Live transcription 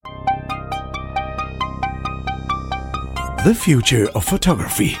The future of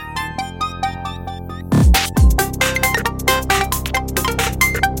photography.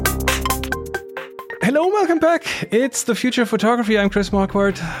 Hello, welcome back. It's The Future of Photography. I'm Chris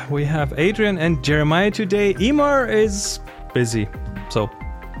Marquardt. We have Adrian and Jeremiah today. Imar is busy, so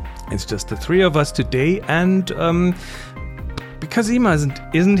it's just the three of us today. And because Imar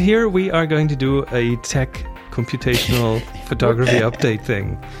isn't here, we are going to do a tech computational photography update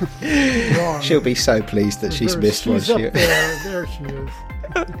thing. She'll be so pleased that she's missed one. She's up there she is.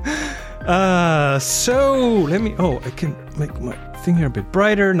 So let me. I can make my thing here a bit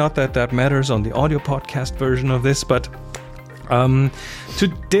brighter. Not that that matters on the audio podcast version of this, but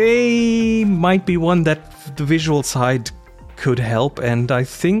today might be one that the visual side could help, and I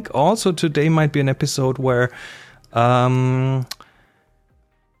think also today might be an episode where,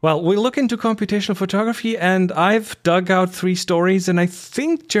 we'll look into computational photography, and I've dug out 3 stories, and I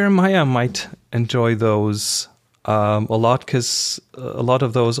think Jeremiah might enjoy those a lot, because a lot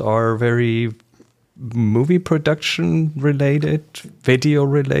of those are very movie production related, video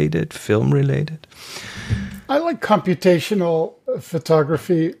related, film related. I like computational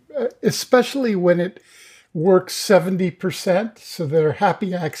photography, especially when it works 70%. So there are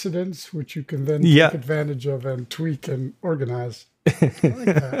happy accidents, which you can then take advantage of and tweak and organize. I like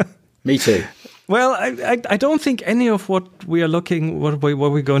that. Me too. Well, I don't think any of what we're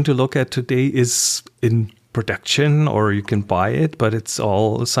going to look at today is in production, or you can buy it, but it's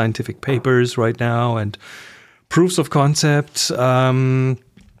all scientific papers right now and proofs of concept. And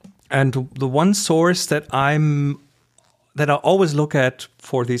the one source that I always look at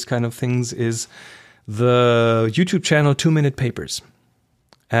for these kind of things is the YouTube channel 2 Minute Papers.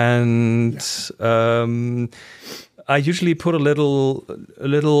 And I usually put a little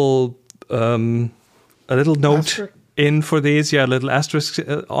note Asterisk. in for these, a little asterisk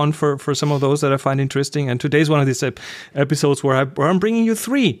on for some of those that I find interesting. And today's one of these episodes where I'm bringing you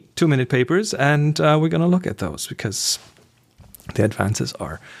 3 2-minute papers, and we're going to look at those because the advances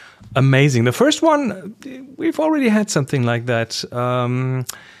are amazing. The first one, we've already had something like that.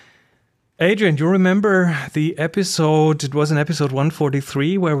 Adrian, do you remember the episode? It was in episode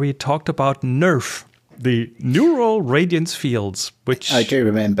 143 where we talked about NERF, the neural radiance fields, which I do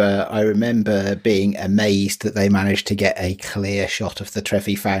remember. I remember being amazed that they managed to get a clear shot of the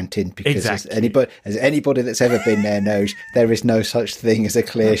Trevi Fountain, because as anybody that's ever been there knows, there is no such thing as a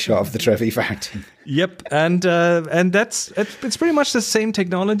clear shot of the Trevi Fountain. Yep, and it's pretty much the same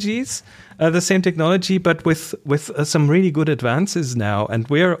technology, but with some really good advances now, and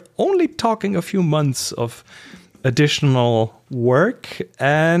we're only talking a few months of additional work,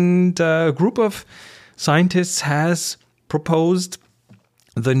 and a group of scientists has proposed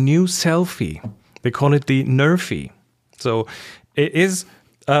the new selfie. They call it the NERFie. So it is.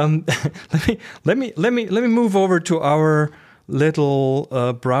 Let me move over to our little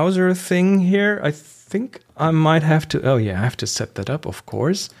browser thing here. I think I might have to. Oh yeah, I have to set that up, of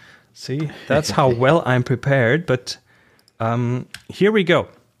course. See, that's how well I'm prepared. But here we go.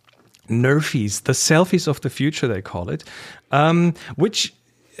 NERFies, the selfies of the future, they call it, which.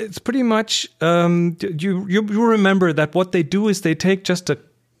 It's pretty much, you remember that what they do is they take just a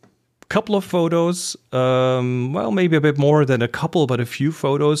couple of photos, maybe a bit more than a couple, but a few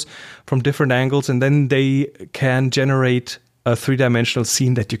photos from different angles, and then they can generate a 3-dimensional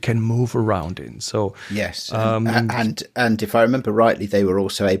scene that you can move around in. So yes, and if I remember rightly, they were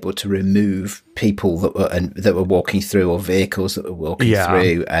also able to remove people that were walking through, or vehicles that were walking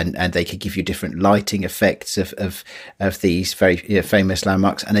through, and they could give you different lighting effects of these very famous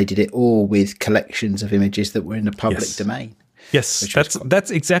landmarks, and they did it all with collections of images that were in the public domain. Yes,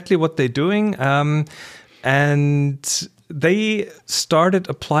 that's exactly what they're doing, and they started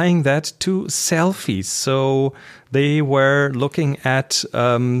applying that to selfies. So they were looking at,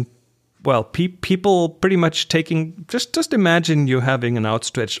 people pretty much taking, just imagine you having an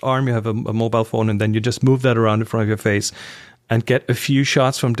outstretched arm, you have a mobile phone, and then you just move that around in front of your face and get a few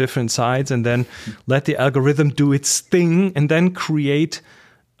shots from different sides, and then let the algorithm do its thing, and then create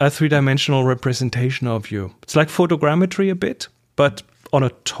a 3-dimensional representation of you. It's like photogrammetry a bit, but on a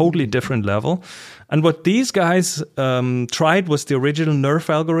totally different level. And what these guys tried was the original NERF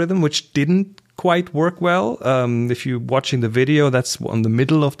algorithm, which didn't quite work well. If you're watching the video, that's on the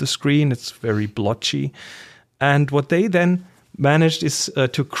middle of the screen. It's very blotchy. And what they then managed is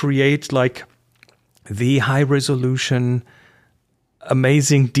to create like the high-resolution,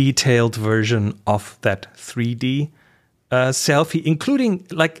 amazing detailed version of that 3D selfie, including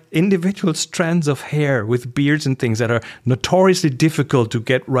like individual strands of hair with beards and things that are notoriously difficult to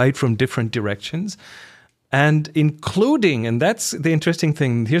get right from different directions. and including, and that's the interesting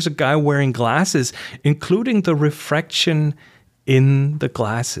thing, here's a guy wearing glasses, including the refraction in the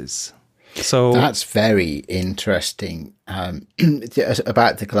glasses. So that's very interesting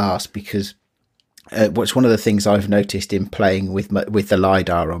about the glass, because what's one of the things I've noticed in playing with the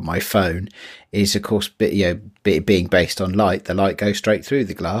LiDAR on my phone is, of course, being based on light, the light goes straight through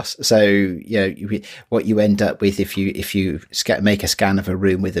the glass. So, what you end up with if you make a scan of a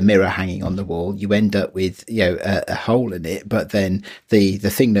room with a mirror hanging on the wall, you end up with, a hole in it. But then the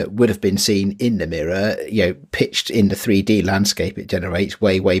thing that would have been seen in the mirror, pitched in the 3D landscape it generates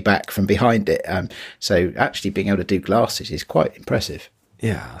way back from behind it. So actually being able to do glasses is quite impressive.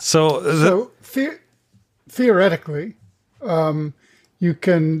 Yeah. Theoretically, you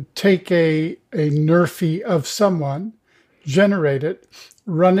can take a Nerfie of someone, generate it,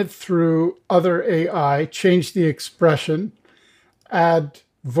 run it through other AI, change the expression, add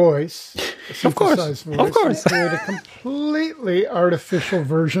voice, synthesize voice, of course, create a completely artificial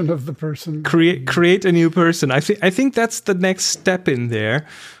version of the person. Create a new person. I think that's the next step in there,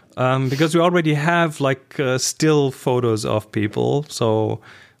 because we already have still photos of people, so.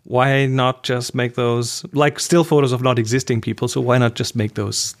 Why not just make those still photos of not existing people? So why not just make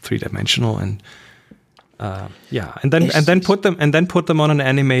those 3-dimensional and then put them on an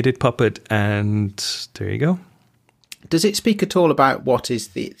animated puppet, and there you go. Does it speak at all about what is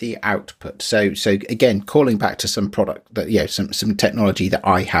the output? So again, calling back to some product that some technology that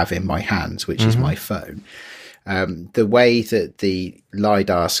I have in my hands, which is my phone. The way that the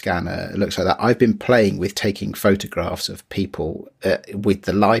LiDAR scanner looks like that, I've been playing with taking photographs of people with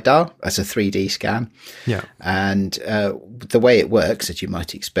the LiDAR as a 3D scan. Yeah. And the way it works, as you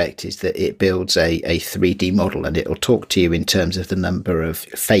might expect, is that it builds a 3D model, and it'll talk to you in terms of the number of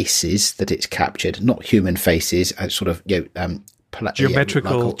faces that it's captured, not human faces, sort of,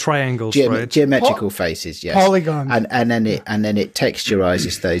 geometrical triangles, right? Geometrical faces, yes. Polygons. And then it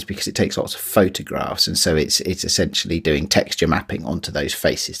texturizes those, because it takes lots of photographs, and so it's essentially doing texture mapping onto those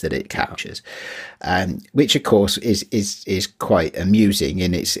faces that it captures, which of course is quite amusing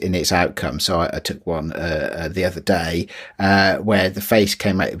in its outcome. So I took one the other day where the face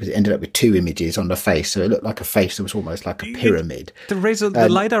came out. It ended up with two images on the face, so it looked like a face that was almost like a pyramid. The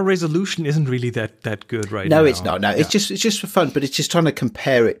LiDAR resolution isn't really that good right now. No, it's not. No, it's just for fun. But it's just trying to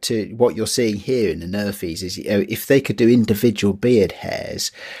compare it to what you're seeing here in the Nerfies. Is if they could do individual beard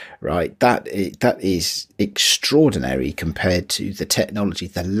hairs, right? That is extraordinary compared to the technology.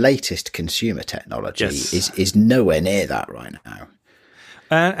 The latest consumer technology is nowhere near that right now.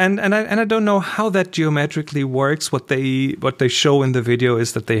 And I don't know how that geometrically works. What they show in the video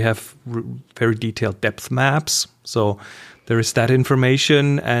is that they have very detailed depth maps. So there is that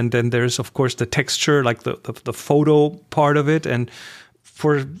information, and then there's of course the texture, like the photo part of it. And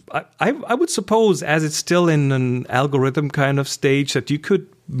I would suppose, as it's still in an algorithm kind of stage, that you could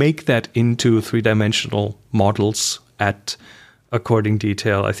make that into 3-dimensional models at according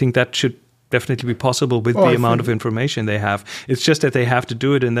detail. I think that should definitely be possible with the amount of information they have. It's just that they have to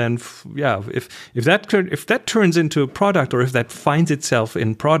do it, and then if that turns into a product, or if that finds itself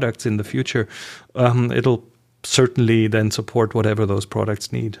in products in the future, it'll certainly then support whatever those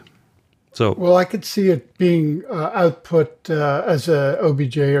products need. So, well, I could see it being output as a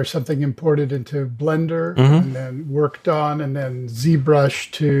OBJ or something imported into Blender, and then worked on, and then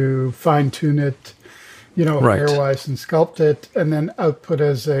ZBrush to fine tune it, hairwise, and sculpt it, and then output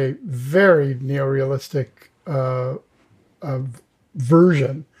as a very neorealistic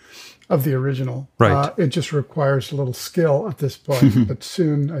version of the original. Right. It just requires a little skill at this point, but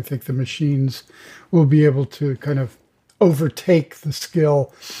soon I think the machines will be able to kind of overtake the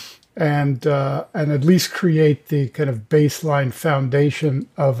skill and at least create the kind of baseline foundation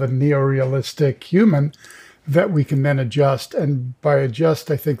of a neorealistic human that we can then adjust. And by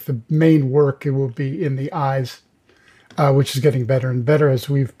adjust, I think the main work, it will be in the eyes, which is getting better and better, as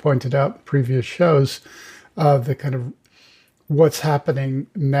we've pointed out in previous shows. The kind of what's happening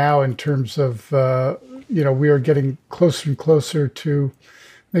now in terms of, we are getting closer and closer to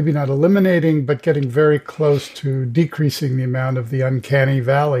maybe not eliminating, but getting very close to decreasing the amount of the uncanny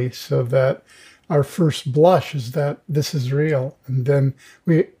valley, so that our first blush is that this is real. And then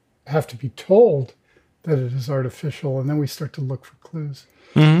we have to be told that it is artificial, and then we start to look for clues.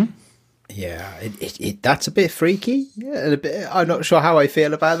 Mm-hmm. Yeah, that's a bit freaky. Yeah, I'm not sure how I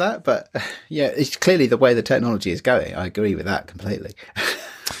feel about that, but yeah, it's clearly the way the technology is going. I agree with that completely.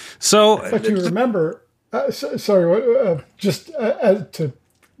 So, but you remember, to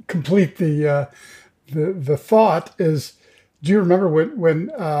complete the thought is, do you remember when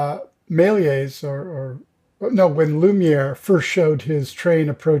Méliès or when Lumiere first showed his train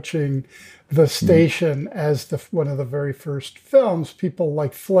approaching the station as one of the very first films, people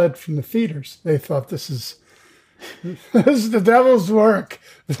like fled from the theaters. They thought this is the devil's work.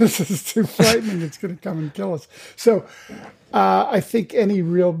 This is too frightening. It's going to come and kill us. So I think any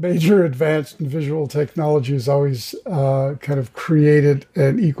real major advance in visual technology has always kind of created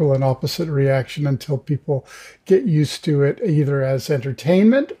an equal and opposite reaction until people get used to it, either as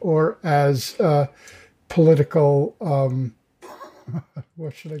entertainment or as political,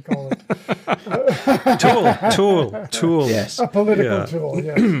 what should I call it? Tool. Yes. A political tool,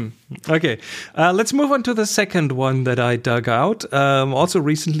 yes. Okay, let's move on to the second one that I dug out, also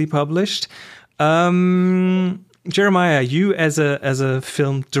recently published. Jeremiah, you as a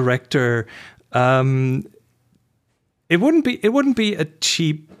film director, it wouldn't be a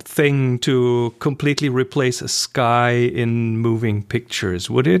cheap thing to completely replace a sky in moving pictures,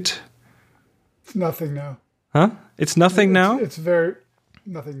 would it? It's nothing now. Huh? It's nothing now? It's very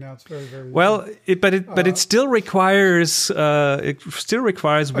nothing now. It's very, very well. It still requires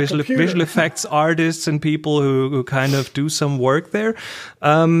visual effects artists and people who kind of do some work there.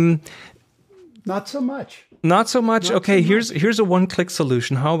 Not so much. Not so much. Okay, here's a one-click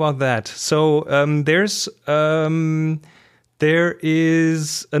solution. How about that? So there is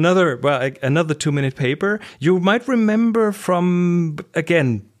another 2-minute paper. You might remember from,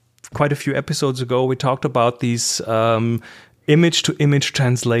 again, quite a few episodes ago, we talked about these image-to-image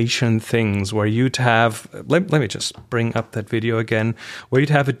translation things where you'd have, let me just bring up that video again, where you'd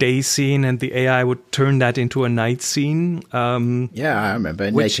have a day scene and the AI would turn that into a night scene. Yeah, I remember.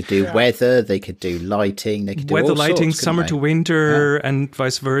 And they could do weather, they could do lighting, they could do weather, all lighting, sorts, summer to winter, and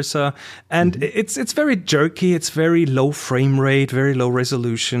vice versa. And it's very jerky, it's very low frame rate, very low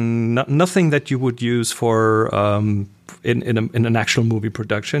resolution, nothing that you would use for in an actual movie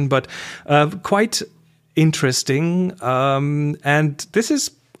production, but quite interesting. And this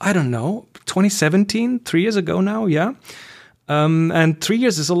is, I don't know, 2017, 3 years ago now, yeah? And 3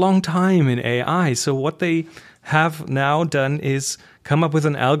 years is a long time in AI. So what they have now done is come up with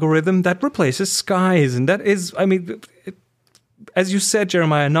an algorithm that replaces skies. And that is, I mean, as you said,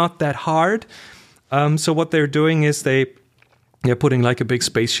 Jeremiah, not that hard. So what they're doing is they're putting like a big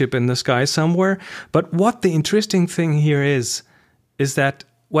spaceship in the sky somewhere. But what the interesting thing here is that,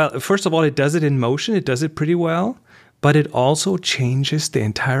 well, first of all, it does it in motion. It does it pretty well. But it also changes the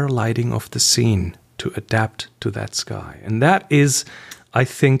entire lighting of the scene to adapt to that sky. And that is, I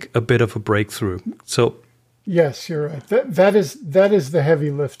think, a bit of a breakthrough. So, yes, you're right. That is the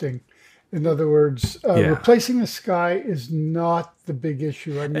heavy lifting. In other words, replacing the sky is not the big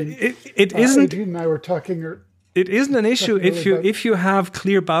issue. I mean, it isn't. Adrian and I were talking. It isn't an issue if you have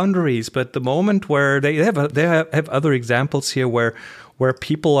clear boundaries. But the moment where they have other examples here where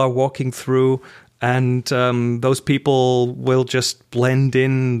people are walking through and those people will just blend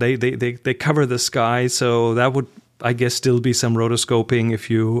in. They cover the sky, so that would, I guess, still be some rotoscoping if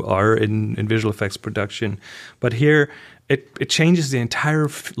you are in visual effects production. But here, it changes the entire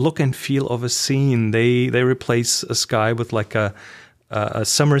look and feel of a scene. They replace a sky with like a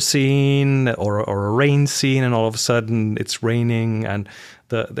summer scene or a rain scene, and all of a sudden it's raining, and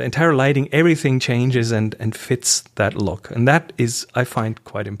the entire lighting, everything changes and fits that look. And that is, I find,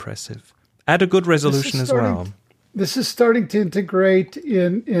 quite impressive. At a good resolution as well. This is starting to integrate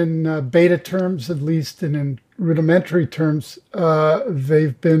in beta terms, at least, and in rudimentary terms.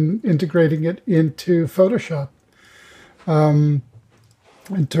 They've been integrating it into Photoshop.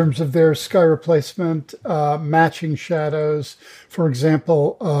 In terms of their sky replacement, matching shadows. For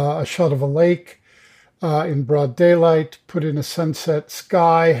example, a shot of a lake in broad daylight, put in a sunset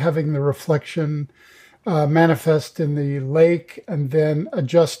sky, having the reflection manifest in the lake, and then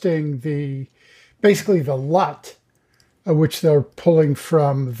adjusting basically the LUT, which they're pulling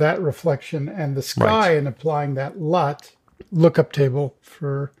from that reflection and the sky, right, and applying that LUT, lookup table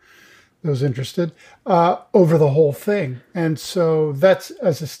for those interested, over the whole thing. And so that's,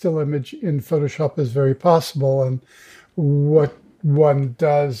 as a still image in Photoshop, is very possible. And what one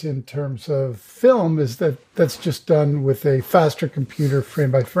does in terms of film is that's just done with a faster computer,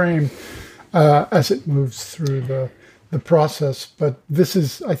 frame by frame, as it moves through the process. But this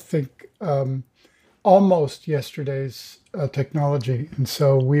is, I think, almost yesterday's technology. And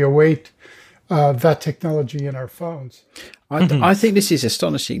so we await that technology in our phones. I think this is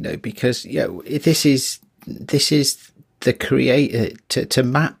astonishing, though, because this is the creator to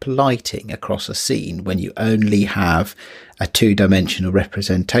map lighting across a scene when you only have a two-dimensional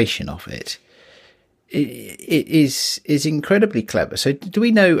representation of it. it is incredibly clever. So do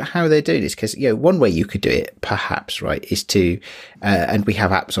we know how they're doing this? Because, one way you could do it, perhaps, right, is to, and we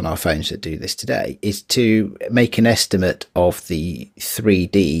have apps on our phones that do this today, is to make an estimate of the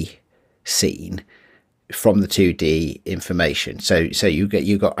 3D scene from the 2D information. So you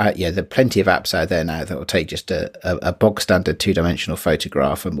got there are plenty of apps out there now that will take just a bog standard 2-dimensional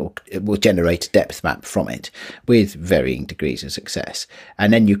photograph and will generate a depth map from it with varying degrees of success.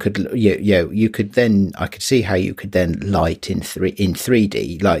 And then you could I could see how you could then light in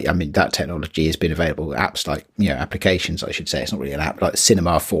 3D. Like, I mean, that technology has been available. Apps like, applications, I should say. It's not really an app, like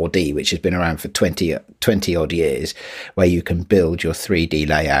Cinema 4D, which has been around for 20 odd years, where you can build your 3D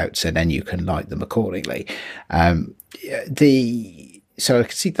layouts and then you can light them accordingly. So I can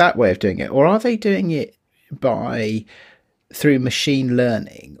see that way of doing it. Or are they doing it through machine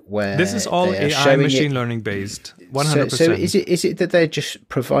learning, where this is all AI machine learning based? 100%. So is it that they're just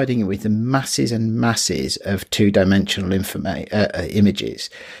providing it with the masses and masses of 2-dimensional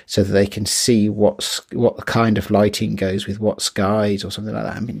images, so that they can see what kind of lighting goes with what skies or something like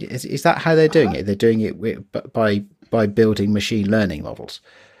that? I mean, is that how they're doing it? They're doing it by building machine learning models.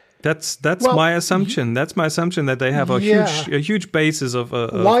 That's my assumption. That's my assumption, that they have a huge basis of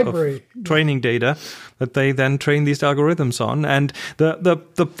library of training data that they then train these algorithms on. And the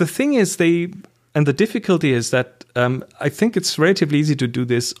thing is, the difficulty is that I think it's relatively easy to do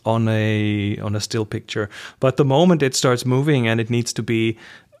this on a still picture, but the moment it starts moving and it needs to be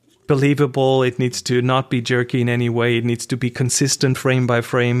believable, it needs to not be jerky in any way, it needs to be consistent frame by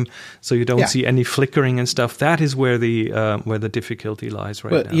frame, so you don't see any flickering and stuff. That is where the difficulty lies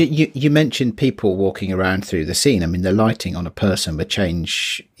now. You mentioned people walking around through the scene. I mean, the lighting on a person would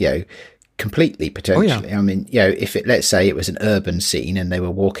change, completely, potentially. I mean, let's say it was an urban scene and they were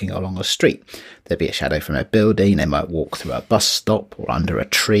walking along a street, there'd be a shadow from a building, they might walk through a bus stop or under a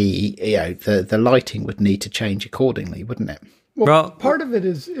tree. The lighting would need to change accordingly, wouldn't it? Well, part of it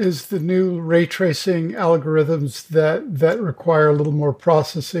is the new ray tracing algorithms that require a little more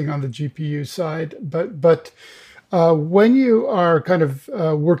processing on the GPU side. But when you are kind of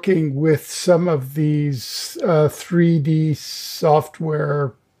working with some of these 3D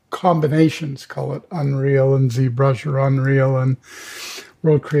software combinations, call it Unreal and ZBrush or Unreal and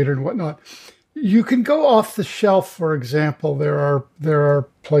World Creator and whatnot, you can go off the shelf. For example, there are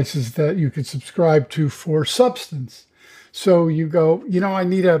places that you could subscribe to for Substance. So you go, I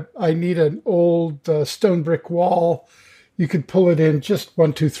need an old stone brick wall. You could pull it in just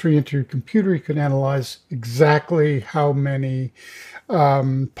 1, 2, 3 into your computer. You can analyze exactly how many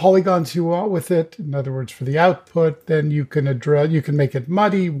polygons you want with it. In other words, for the output, then you can make it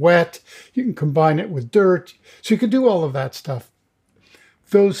muddy, wet. You can combine it with dirt. So you can do all of that stuff.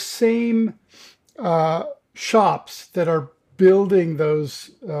 Those same shops that are building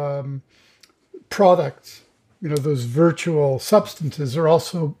those products, those virtual substances, are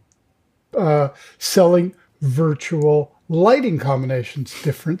also selling virtual lighting combinations,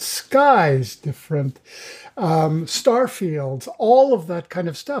 different skies, different star fields, all of that kind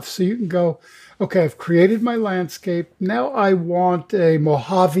of stuff. So you can go, okay, I've created my landscape. Now I want a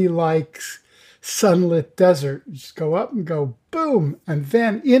Mojave-like sunlit desert. You just go up and go, boom. And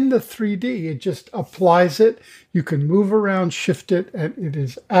then in the 3D, it just applies it. You can move around, shift it, and it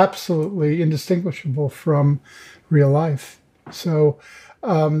is absolutely indistinguishable from real life. So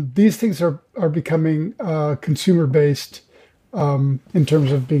these things are becoming consumer-based in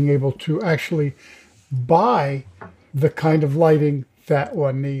terms of being able to actually buy the kind of lighting that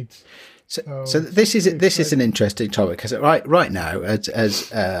one needs. So this is an interesting topic, because right now,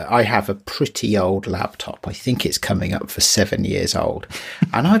 as I have a pretty old laptop, I think it's coming up for 7 years old,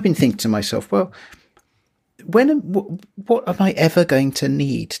 and I've been thinking to myself, well, what am I ever going to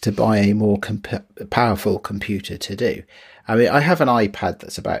need to buy a more powerful computer to do? I mean, I have an iPad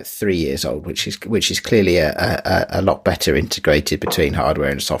that's about 3 years old, which is clearly a lot better integrated between hardware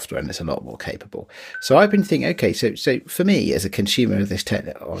and software, and it's a lot more capable. So I've been thinking, okay, so for me as a consumer of this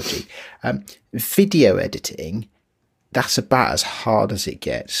technology, video editing, that's about as hard as it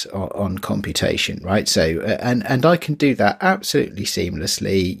gets on computation, right? So and I can do that absolutely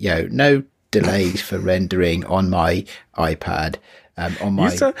seamlessly. No delays for rendering on my iPad.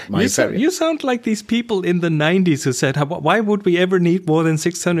 You sound like these people in the 90s who said, why would we ever need more than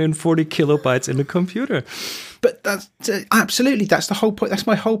 640 kilobytes in a computer? But that's absolutely, that's the whole point. That's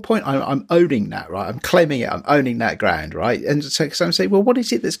my whole point. I'm owning that, right? I'm claiming it. I'm owning that ground, right? And so I'm saying, well, what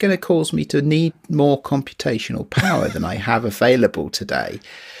is it that's going to cause me to need more computational power than I have available today?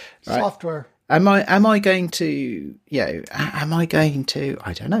 Right? Software. Am I going to, I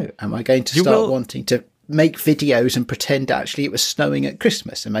don't know. Am I going to start wanting to make videos and pretend actually it was snowing at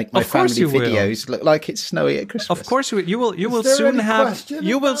Christmas and make my family videos look like it's snowy at Christmas. Of course you will soon have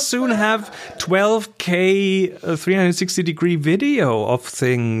 12K 360-degree video of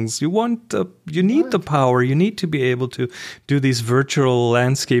things. You need the power. You need to be able to do these virtual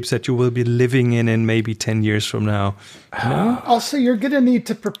landscapes that you will be living in maybe 10 years from now. No? Also, you're going to need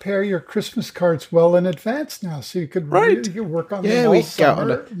to prepare your Christmas cards well in advance now, so you could really work on them all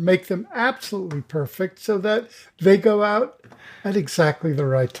summer, make them absolutely perfect so that they go out at exactly the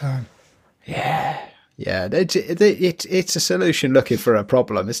right time. Yeah. It's a solution looking for a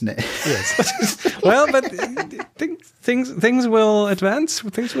problem, isn't it? Yes. Well, but things will advance,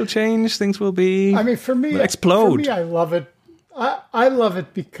 things will change, things will be. I mean, for me, explode. I love it. I love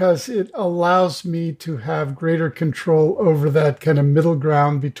it because it allows me to have greater control over that kind of middle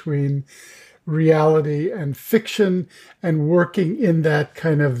ground between reality and fiction, and working in that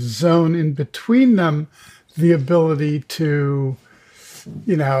kind of zone in between them, the ability to,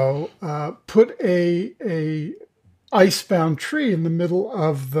 put a icebound tree in the middle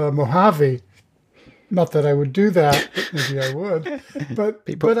of the Mojave. Not that I would do that, but maybe I would. But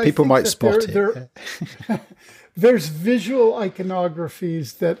people might spot it. There's visual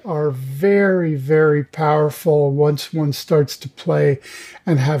iconographies that are very, very powerful once one starts to play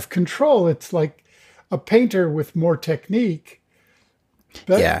and have control. It's like a painter with more technique.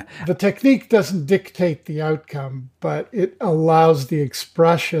 The technique doesn't dictate the outcome, but it allows the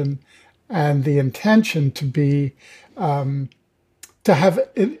expression and the intention to be to have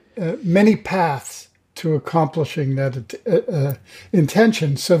many paths to accomplishing that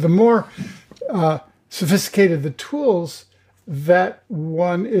intention. So the more sophisticated the tools that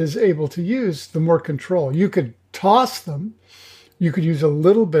one is able to use, the more control. You could toss them, you could use a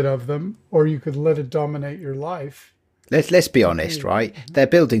little bit of them, or you could let it dominate your life. Let's be honest, right? They're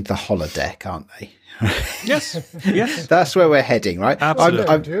building the holodeck, aren't they? Yes. That's where we're heading, right?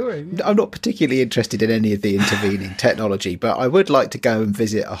 Absolutely. I'm not particularly interested in any of the intervening technology, but I would like to go and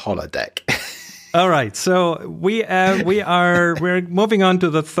visit a holodeck. All right, so we're moving on to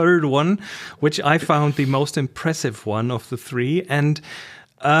the third one, which I found the most impressive one of the three. And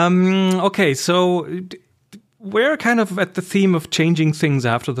okay, so we're kind of at the theme of changing things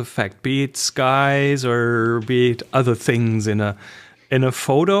after the fact, be it skies or be it other things in a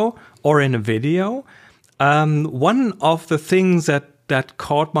photo or in a video. One of the things that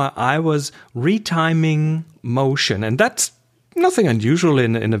caught my eye was retiming motion, and that's nothing unusual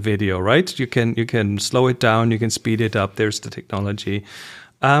in a video, right? You can slow it down, you can speed it up. There's the technology.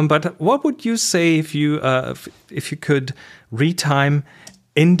 But what would you say if you could retime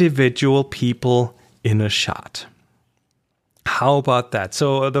individual people in a shot? How about that?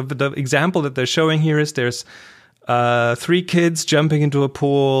 So the example that they're showing here is there's 3 kids jumping into a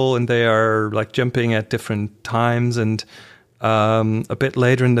pool, and they are like jumping at different times. And a bit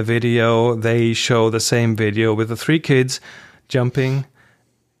later in the video, they show the same video with the 3 kids jumping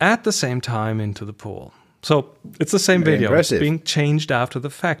at the same time into the pool. So it's the same video. Impressive. It's being changed after the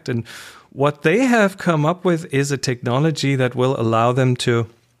fact. And what they have come up with is a technology that will allow them to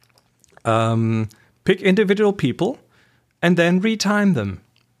pick individual people and then retime them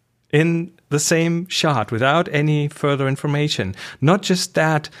in the same shot without any further information. Not just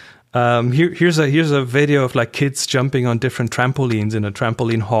that. Here's a video of like kids jumping on different trampolines in a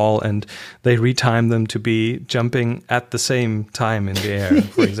trampoline hall, and they retime them to be jumping at the same time in the air,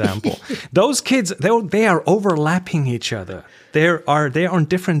 for example. Those kids, they are overlapping each other. They're on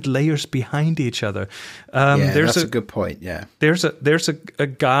different layers behind each other. That's a good point. Yeah, there's a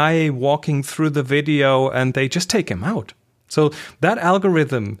guy walking through the video, and they just take him out. So that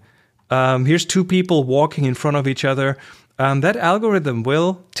algorithm, here's 2 people walking in front of each other. That algorithm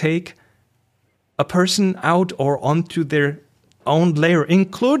will take a person out or onto their own layer,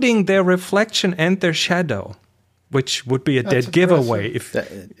 including their reflection and their shadow, which would be a dead giveaway.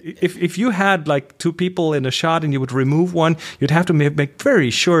 If you had like 2 people in a shot and you would remove one, you'd have to make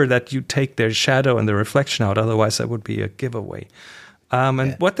very sure that you take their shadow and their reflection out. Otherwise, that would be a giveaway.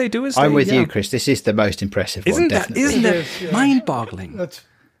 What they do is I'm with you, Chris. This is the most impressive one, definitely. Isn't that mind-boggling? That's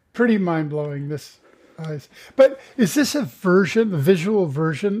pretty mind-blowing, this. But is this a visual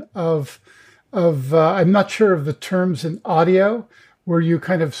version of I'm not sure of the terms in audio, where you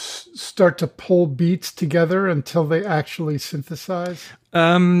kind of start to pull beats together until they actually synthesize?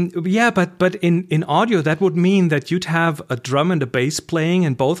 But in audio, that would mean that you'd have a drum and a bass playing,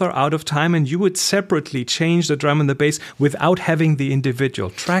 and both are out of time, and you would separately change the drum and the bass without having the individual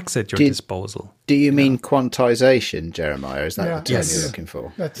tracks at your disposal. Do you mean quantization, Jeremiah? Is that the term you're looking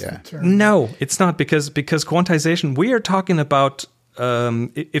for? That's the term. No, it's not, because quantization, we are talking about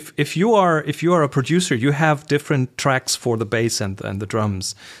if you are a producer, you have different tracks for the bass and the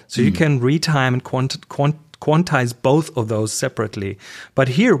drums, so you can retime and quantize both of those separately. But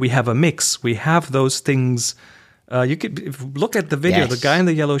here we have a mix. We have those things. You could look at the video. The guy in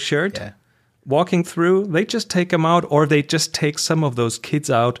the yellow shirt walking through. They just take them out, or they just take some of those kids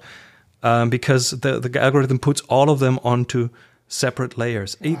out because the algorithm puts all of them onto separate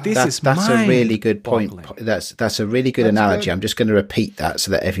layers. That's a really good point. That's a really good analogy. Good. I'm just going to repeat that so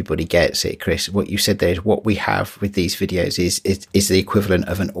that everybody gets it, Chris. What you said there is what we have with these videos is the equivalent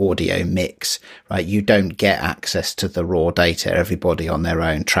of an audio mix, right? You don't get access to the raw data, everybody on their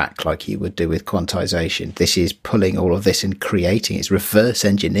own track like you would do with quantization. This is pulling all of this and creating, it's reverse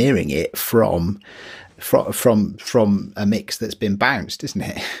engineering it from a mix that's been bounced, isn't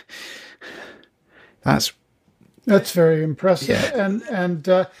it? That's very impressive. Yeah.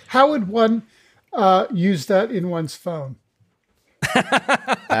 And how would one use that in one's phone?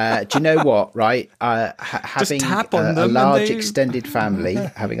 Do you know what? Right, having a large extended family,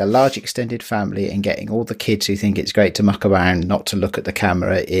 and getting all the kids who think it's great to muck around, not to look at the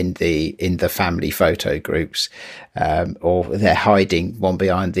camera in the family photo groups, or they're hiding one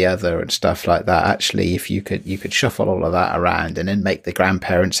behind the other and stuff like that. Actually, if you could shuffle all of that around and then make the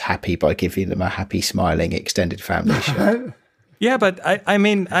grandparents happy by giving them a happy, smiling extended family shot. Yeah, but I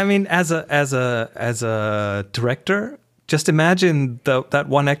mean, as a director. Just imagine that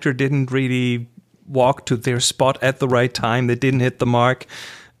one actor didn't really walk to their spot at the right time. They didn't hit the mark.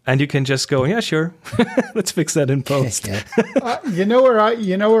 And you can just go, yeah, sure. Let's fix that in post. You know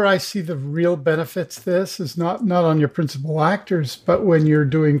where I see the real benefits. This is not on your principal actors, but when you're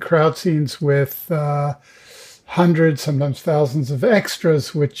doing crowd scenes with hundreds, sometimes thousands of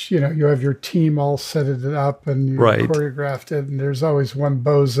extras, which, you have your team all set it up and you choreographed it. And there's always one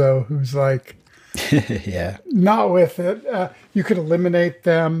bozo who's like, not with it. You could eliminate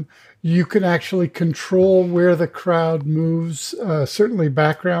them. You can actually control where the crowd moves, certainly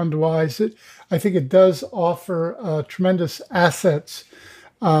background wise. I think it does offer tremendous assets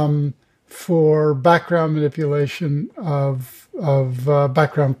for background manipulation of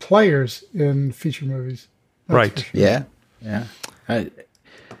background players in feature movies. Right. Sure.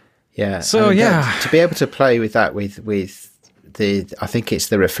 Yeah. So to be able to play with that with I think it's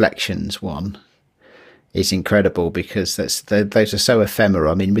the reflections one. Is incredible because those are so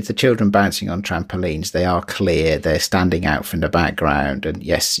ephemeral. I mean, with the children bouncing on trampolines, they are clear, they're standing out from the background. And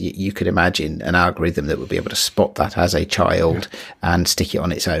yes, you could imagine an algorithm that would be able to spot that as a child and stick it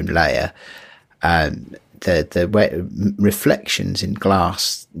on its own layer. The reflections in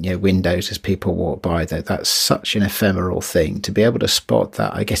glass, windows as people walk by, that's such an ephemeral thing. To be able to spot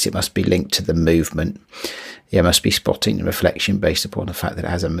that, I guess it must be linked to the movement. Yeah, must be spotting the reflection based upon the fact that it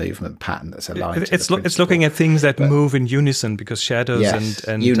has a movement pattern that's aligned. It's looking at things that move in unison because shadows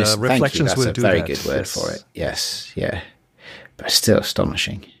and reflections will do that. That's a very good word for it. Yes, yeah, but still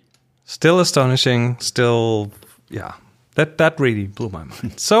astonishing. That really blew my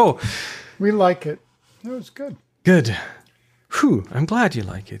mind. So we like it. It was good. Good. Whew, I'm glad you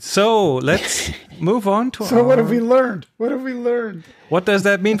like it. So let's move on to what have we learned? What does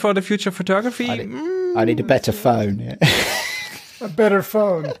that mean for the future photography? I need a better phone. Yeah. A better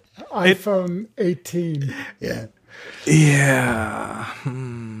phone. iPhone 18. Yeah. Yeah.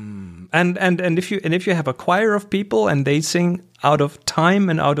 And if you have a choir of people and they sing out of time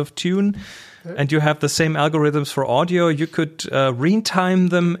and out of tune, and you have the same algorithms for audio, you could retime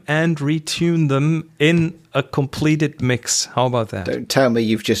them and retune them in a completed mix. How about that? Don't tell me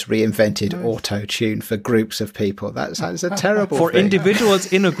you've just reinvented auto-tune for groups of people. That sounds a terrible for thing.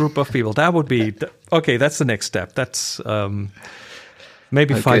 individuals in a group of people. That would be... Okay, that's the next step. That's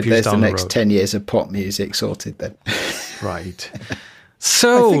maybe 5 years down the road. There's the next 10 years of pop music sorted then. Right.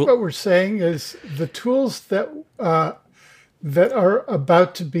 So I think what we're saying is the tools that are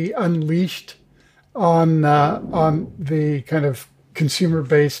about to be unleashed on the kind of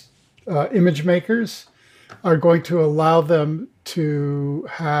consumer-based image makers are going to allow them to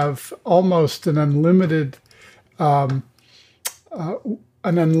have almost an unlimited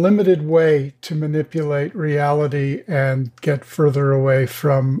way to manipulate reality and get further away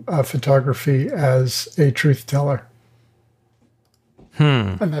from photography as a truth teller.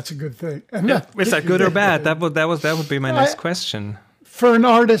 And that's a good thing. And is that good or bad? That would be my next question. For an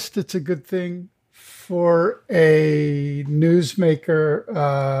artist, it's a good thing. For a newsmaker,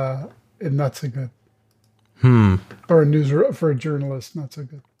 not so good. Or for a journalist, not so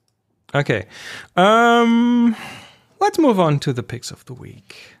good. Okay. Let's move on to the picks of the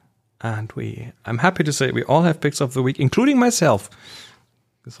week. And I'm happy to say we all have picks of the week, including myself.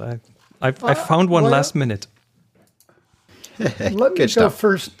 Because I found one last minute. Let me go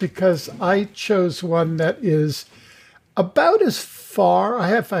first because I chose one that is about as far. I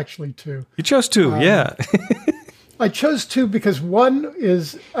have actually two. You chose two, yeah. I chose two because one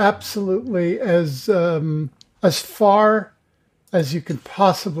is absolutely as far as you can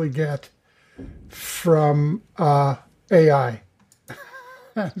possibly get from AI.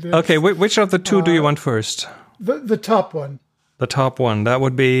 Okay, which of the two do you want first? The top one. The top one. That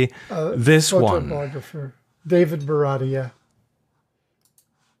would be this one. Photobiographer, David Baradia.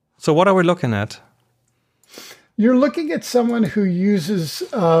 So what are we looking at? You're looking at someone who uses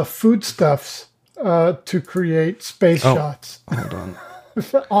foodstuffs to create space shots. Hold on.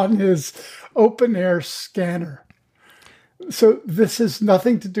 On his open-air scanner. So this has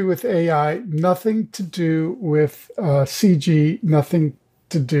nothing to do with AI, nothing to do with CG, nothing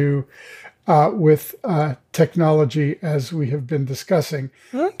to do with technology as we have been discussing.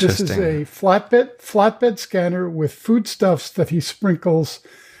 This is a flatbed scanner with foodstuffs that he sprinkles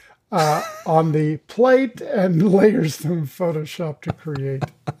on the plate and layers them in Photoshop to create.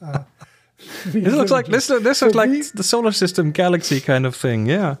 This looks like the solar system galaxy kind of thing,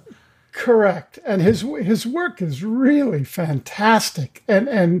 yeah. Correct, and his work is really fantastic,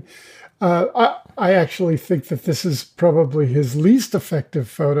 and I actually think that this is probably his least effective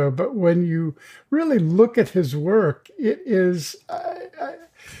photo. But when you really look at his work, it is,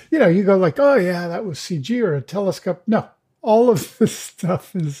 you go like, oh yeah, that was CG or a telescope. No, all of this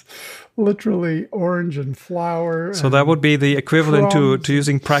stuff is literally orange and flower. So that would be the equivalent to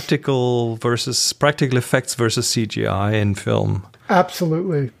using practical effects versus CGI in film.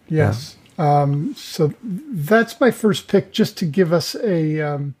 Absolutely, yes. Yeah. So that's my first pick, just to give us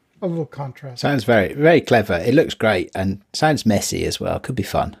a little contrast. Sounds very, very clever. It looks great and sounds messy as well. Could be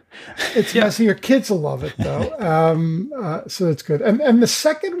fun. It's messy. Your kids will love it, though. So that's good. And the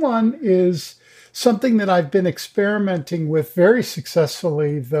second one is something that I've been experimenting with very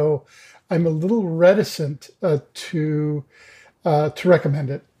successfully, though I'm a little reticent to recommend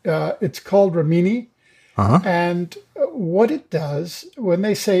it. It's called Rimini. And what it does, when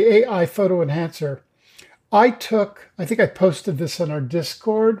they say AI photo enhancer, I think I posted this on our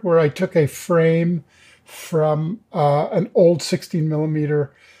Discord, where I took a frame from an old 16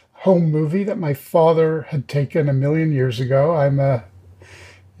 millimeter home movie that my father had taken a million years ago. I'm a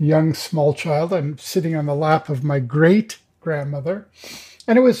young, small child. I'm sitting on the lap of my great grandmother.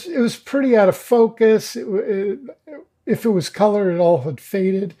 And it was pretty out of focus. If it was color, it all had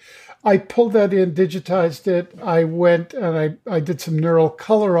faded. I pulled that in, digitized it. I went and I did some neural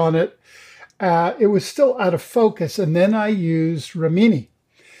color on it. It was still out of focus. And then I used Rimini.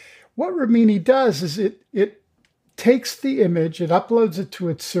 What Rimini does is it takes the image, it uploads it to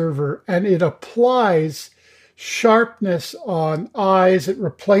its server, and it applies sharpness on eyes. It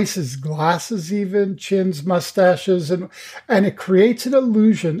replaces glasses, even chins, mustaches, and it creates an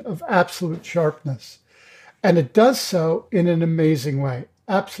illusion of absolute sharpness. And it does so in an amazing way.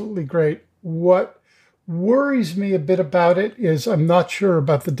 Absolutely great. What worries me a bit about it is I'm not sure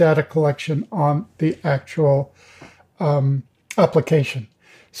about the data collection on the actual application.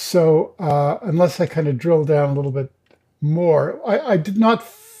 So unless I kind of drill down a little bit more, I did not.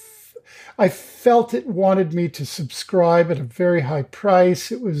 I felt it wanted me to subscribe at a very high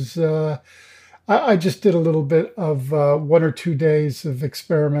price. It was. I just did a little bit of 1 or 2 days of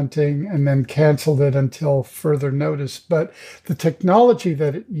experimenting and then canceled it until further notice. But the technology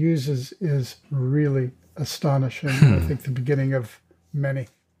that it uses is really astonishing. I think the beginning of many.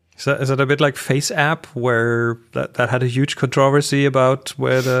 So is it a bit like Face App, where that had a huge controversy about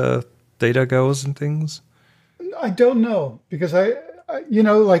where the data goes and things? I don't know, because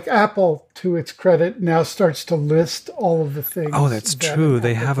like Apple, to its credit, now starts to list all of the things. Oh, that's true.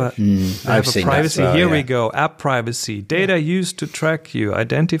 They have a privacy. Here we go. App privacy. Data used to track you.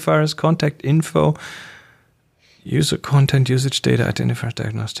 Identifiers, contact info, user content, usage data, identifiers,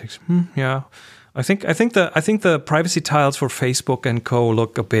 diagnostics. Yeah. I think the privacy tiles for Facebook and co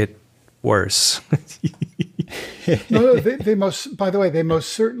look a bit worse. No, they most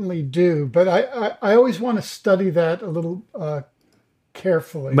certainly do. But I always want to study that a little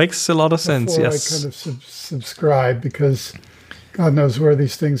carefully. Makes a lot of sense, yes. I kind of subscribe, because God knows where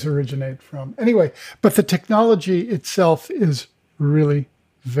these things originate from. Anyway, but the technology itself is really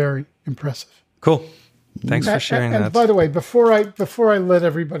very impressive. Cool. Thanks for sharing that. And by the way, before I let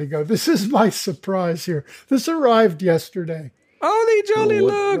everybody go, this is my surprise here. This arrived yesterday. Oh, the jolly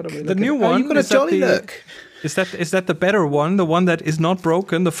look! The new one. You've got a jolly look. Is that the better one? The one that is not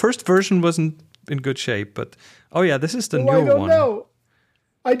broken? The first version wasn't in good shape, but this is the new one. I don't know.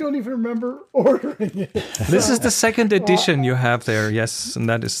 I don't even remember ordering it. This is the second edition you have there, yes, and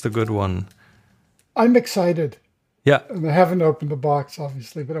that is the good one. I'm excited. Yeah. And I haven't opened the box,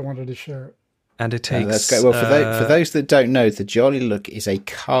 obviously, but I wanted to share it. And it takes... that's great. Well, for those that don't know, the Jolly Look is a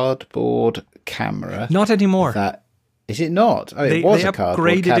cardboard camera. Not anymore. Is it not? Oh, it was a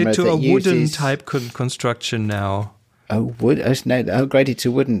cardboard camera. They upgraded it to a wooden type construction now. Oh, wood? Oh, no, upgraded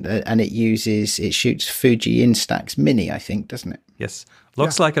to wooden, and it shoots Fuji Instax Mini, I think, doesn't it? Yes,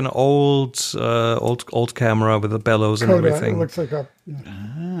 looks like an old camera with the bellows and everything. It looks like I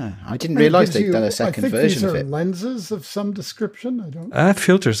didn't realise they'd done a second version of it. These are lenses of some description. I don't.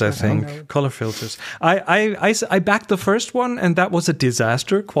 Filters, I think, color filters. I backed the first one, and that was a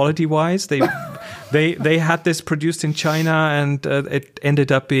disaster quality-wise. They had this produced in China, and it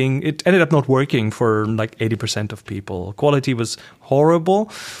ended up not working for like 80% of people. Quality was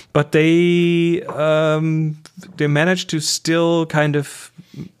horrible, but they managed to still kind of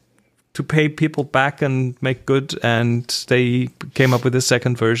to pay people back and make good, and they came up with a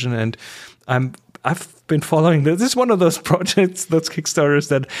second version. And I've been following this. This is one of those projects, those Kickstarters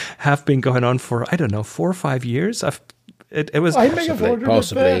that have been going on for 4 or 5 years. It was I may have ordered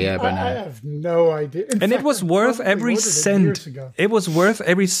possibly, it then. I have no idea. In fact, it was worth every cent. It was worth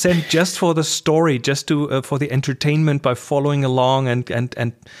every cent just for the story, just to for the entertainment by following along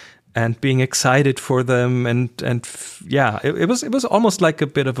and being excited for them, it was almost like a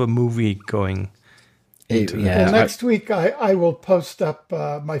bit of a movie going. Next week I will post up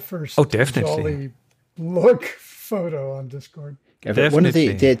my first Jolly Look photo on Discord. One of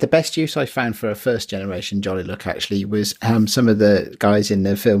the best use I found for a first generation Jolly Look actually was some of the guys in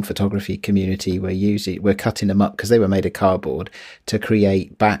the film photography community were cutting them up because they were made of cardboard to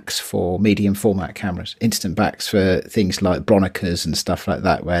create backs for medium format cameras, instant backs for things like Bronicas and stuff like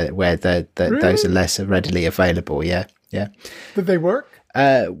that, where really? Those are less readily available. Yeah. Did they work?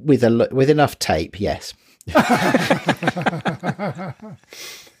 With enough tape, yes.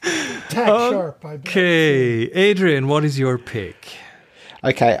 Sharp, I bet. Okay, Adrian, what is your pick?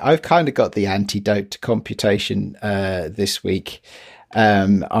 Okay, I've kind of got the antidote to computation this week.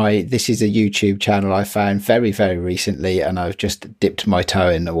 This is a YouTube channel I found very, very recently, and I've just dipped my toe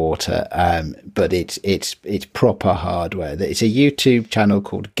in the water. But it's proper hardware. It's a YouTube channel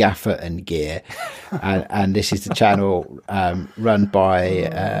called Gaffer and Gear, and this is the channel run by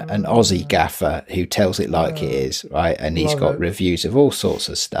an Aussie gaffer who tells it like it is, right? And he's got reviews of all sorts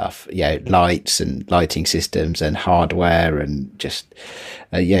of stuff, lights and lighting systems and hardware, and just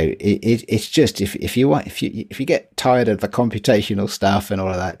it's just if you get tired of the computational stuff and all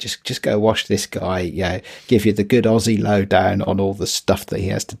of that, just go watch this guy give you the good Aussie lowdown on all the stuff that he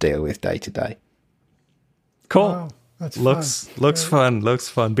has to deal with day to day. Cool. Wow, that's looks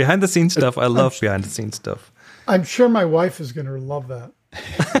fun. Behind the scenes stuff. I love behind the scenes stuff. I'm sure my wife is going to love that.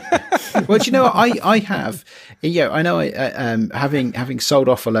 Well, do you know what I have? I know. Having sold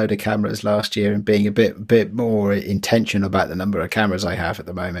off a load of cameras last year and being a bit more intentional about the number of cameras I have at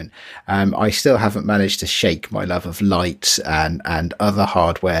the moment, I still haven't managed to shake my love of lights and other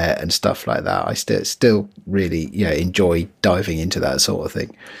hardware and stuff like that. I still really enjoy diving into that sort of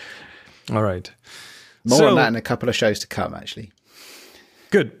thing. All right. More on that in a couple of shows to come, actually.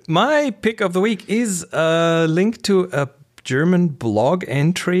 Good. My pick of the week is a link to a German blog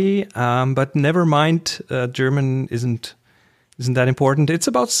entry, but never mind. German isn't that important. It's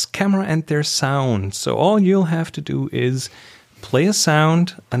about camera and their sound. So all you'll have to do is play a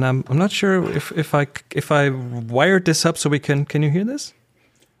sound, and I'm not sure if I wired this up so we can you hear this?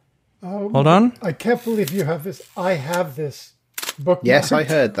 Hold on. I can't believe you have this. I have this bookmarked. Yes, I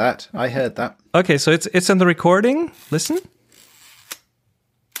heard that. Okay, so it's in the recording. Listen.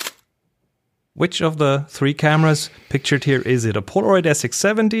 Which of the three cameras pictured here is it? A Polaroid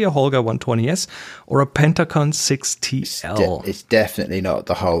SX70, a Holga 120S, or a Pentacon 6TL? It's definitely not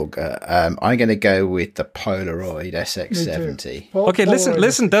the Holga. I'm going to go with the Polaroid SX70. Okay,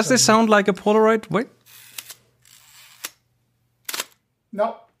 listen. Does this sound like a Polaroid? Wait.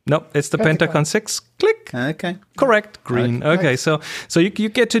 No, it's the Pentacon 6. Click. Okay. Correct. Green. Okay, so you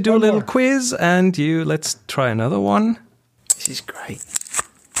get to do a little quiz, and let's try another one. This is great.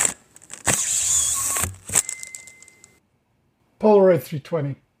 Polaroid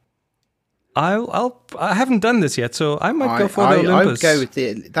 320. I haven't done this yet, so I might go for the Olympus. I would go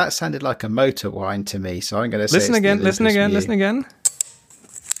with that sounded like a motor whine to me, so I'm going to say listen again. Listen again.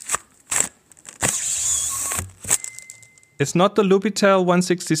 It's not the Lubitel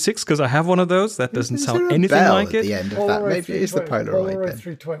 166 because I have one of those. That doesn't sound anything like it. At the end of that, maybe it is the Polaroid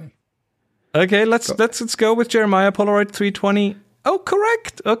 320. Okay, let's go with Jeremiah. Polaroid 320. Oh,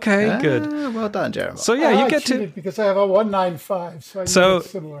 correct. Okay, good. Well done, Jeremiah. So you get to because I have a 195, so I know it's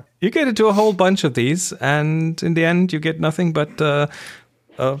similar. You get to do a whole bunch of these, and in the end, you get nothing but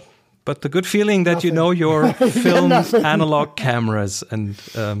but the good feeling that you know your film analog cameras. And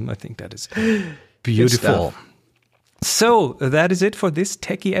I think that is beautiful. So that is it for this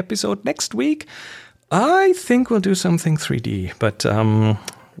techie episode. Next week, I think we'll do something 3D, but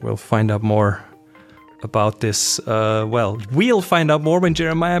we'll find out more about this. We'll find out more when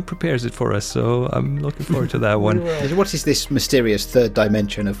Jeremiah prepares it for us. So I'm looking forward to that one. What is this mysterious third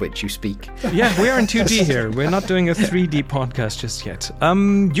dimension of which you speak? Yeah, we're in 2D here. We're not doing a 3D podcast just yet.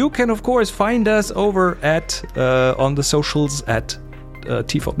 You can, of course, find us over at on the socials at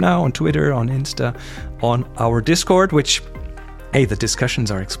TFOP Now, on Twitter, on Insta, on our Discord, which, hey, the discussions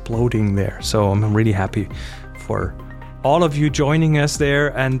are exploding there. So I'm really happy for all of you joining us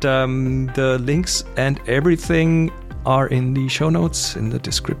there, and the links and everything are in the show notes, in the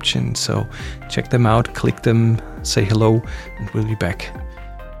description. So check them out, click them, say hello, and we'll be back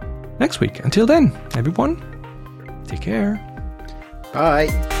next week. Until then, everyone, take care. Bye.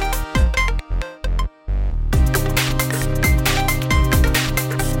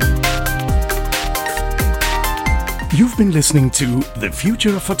 You've been listening to The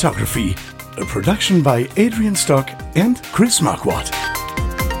Future of Photography, a production by Adrian Stock and Chris Marquardt.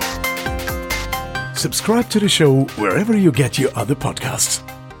 Subscribe to the show wherever you get your other podcasts.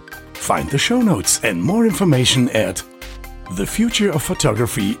 Find the show notes and more information at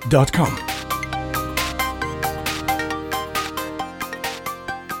thefutureofphotography.com.